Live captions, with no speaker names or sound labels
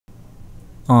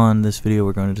On this video,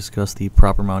 we're going to discuss the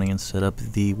proper mounting and setup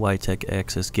of the wiTECH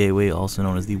access gateway, also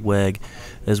known as the WAG,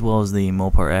 as well as the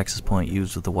Mopar access point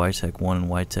used with the wiTECH 1 and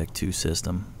wiTECH 2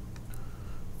 system.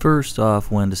 First off,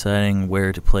 when deciding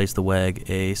where to place the WAG,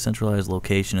 a centralized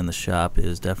location in the shop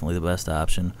is definitely the best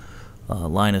option.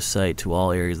 Line of sight to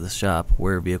all areas of the shop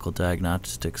where vehicle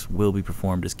diagnostics will be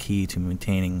performed is key to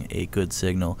maintaining a good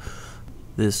signal.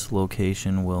 This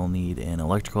location will need an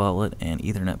electrical outlet and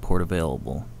Ethernet port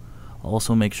available.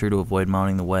 Also, make sure to avoid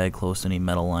mounting the WAG close to any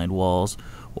metal-lined walls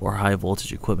or high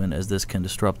voltage equipment, as this can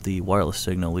disrupt the wireless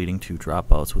signal, leading to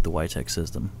dropouts with the wiTECH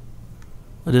system.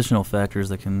 Additional factors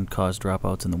that can cause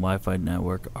dropouts in the Wi-Fi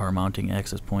network are mounting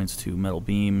access points to metal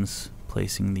beams,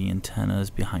 placing the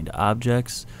antennas behind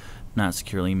objects, not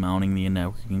securely mounting the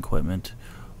networking equipment,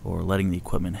 or letting the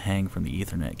equipment hang from the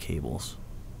Ethernet cables.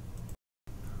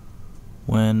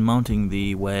 When mounting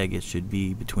the WAG, it should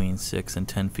be between 6 and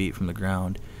 10 feet from the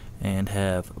ground and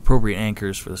have appropriate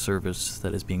anchors for the surface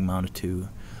that is being mounted to.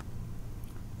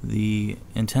 The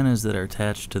antennas that are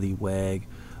attached to the WAG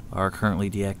are currently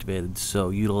deactivated,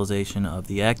 so utilization of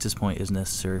the access point is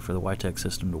necessary for the wiTECH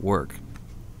system to work.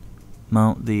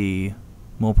 Mount the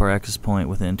Mopar access point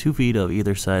within 2 feet of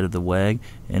either side of the WAG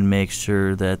and make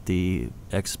sure that the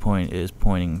access point is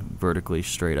pointing vertically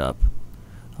straight up.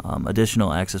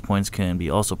 Additional access points can be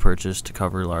also purchased to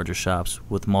cover larger shops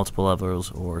with multiple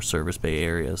levels or service bay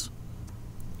areas.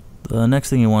 The next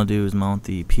thing you want to do is mount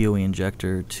the PoE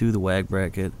injector to the WAG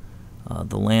bracket.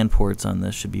 The LAN ports on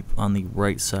this should be on the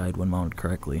right side when mounted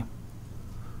correctly.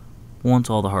 Once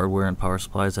all the hardware and power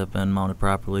supplies have been mounted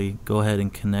properly, go ahead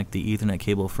and connect the Ethernet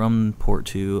cable from port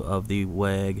 2 of the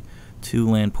WAG to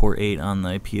LAN port 8 on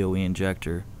the PoE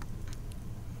injector.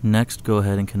 Next, go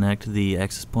ahead and connect the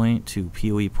access point to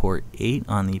PoE port 8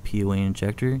 on the PoE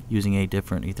injector using a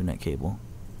different Ethernet cable.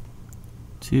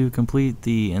 To complete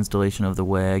the installation of the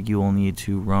WAG, you will need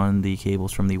to run the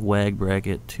cables from the WAG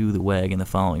bracket to the WAG in the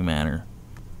following manner: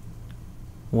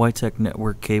 wiTECH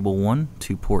network cable 1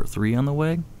 to port 3 on the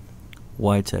WAG,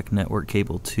 wiTECH network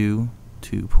cable 2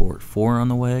 to port 4 on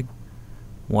the WAG,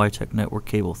 wiTECH network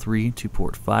cable 3 to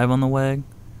port 5 on the WAG,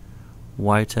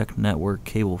 wiTECH network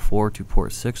cable 4 to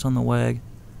port 6 on the WAG,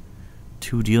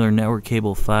 to dealer network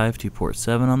cable 5 to port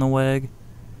 7 on the WAG,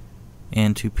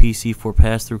 and to PC4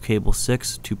 pass-through cable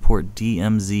 6 to port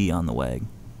DMZ on the WAG.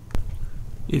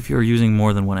 If you're using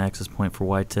more than one access point for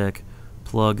wiTECH,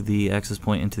 plug the access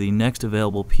point into the next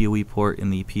available PoE port in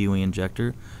the PoE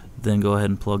injector, then go ahead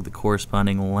and plug the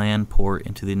corresponding LAN port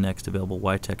into the next available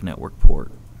wiTECH network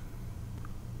port.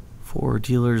 For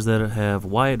dealers that have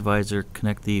wiAdvisor,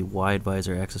 connect the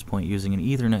wiAdvisor access point using an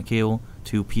Ethernet cable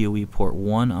to PoE port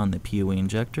 1 on the PoE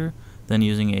injector, then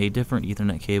using a different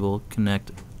Ethernet cable,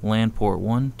 connect LAN port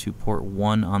 1 to port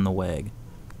 1 on the WAG.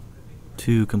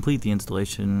 To complete the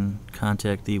installation,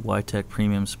 contact the wiTECH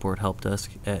Premium Support Help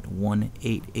Desk at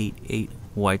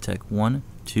 1-888-WiTECH1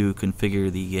 to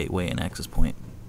configure the gateway and access point.